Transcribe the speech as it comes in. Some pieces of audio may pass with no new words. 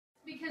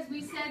because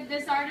we said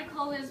this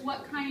article is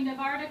what kind of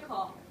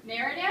article?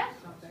 Narrative?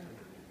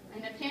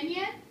 An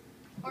opinion?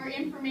 Or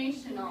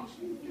informational?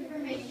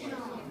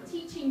 Informational.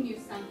 Teaching you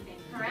something,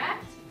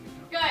 correct?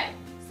 Good.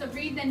 So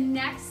read the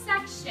next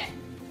section.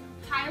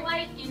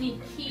 Highlight any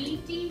key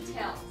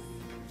details.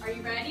 Are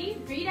you ready?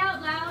 Read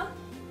out loud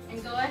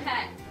and go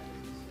ahead.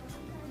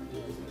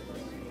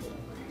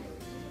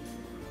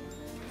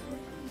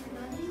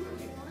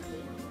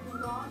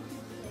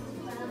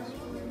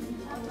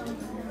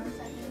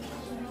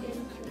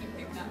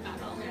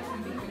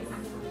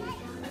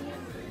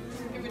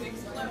 It would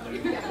explode.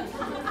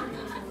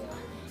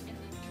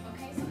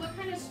 Okay, so what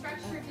kind of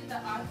structure did the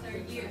author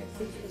use?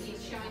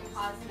 He's showing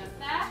cause and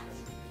effect,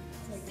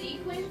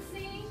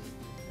 sequencing,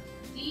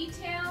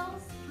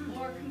 details,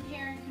 or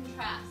compare and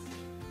contrast.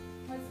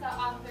 What's the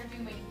author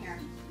doing here?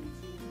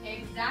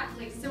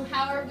 Exactly. So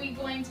how are we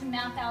going to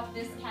map out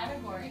this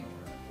category?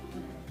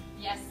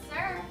 Yes,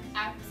 sir.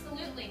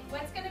 Absolutely.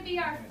 What's going to be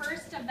our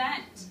first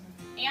event?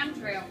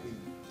 Andrew.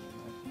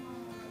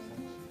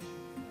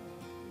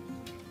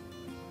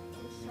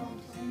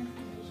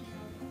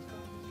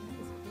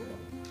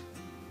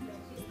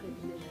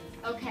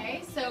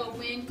 Okay, so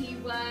when he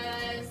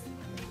was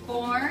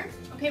born.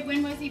 Okay,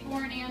 when was he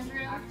born,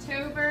 Andrew?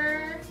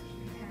 October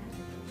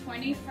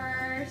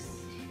 21st.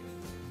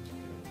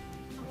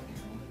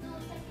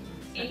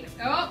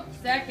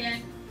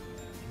 Second.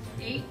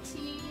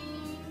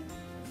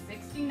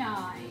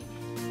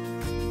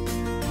 1869.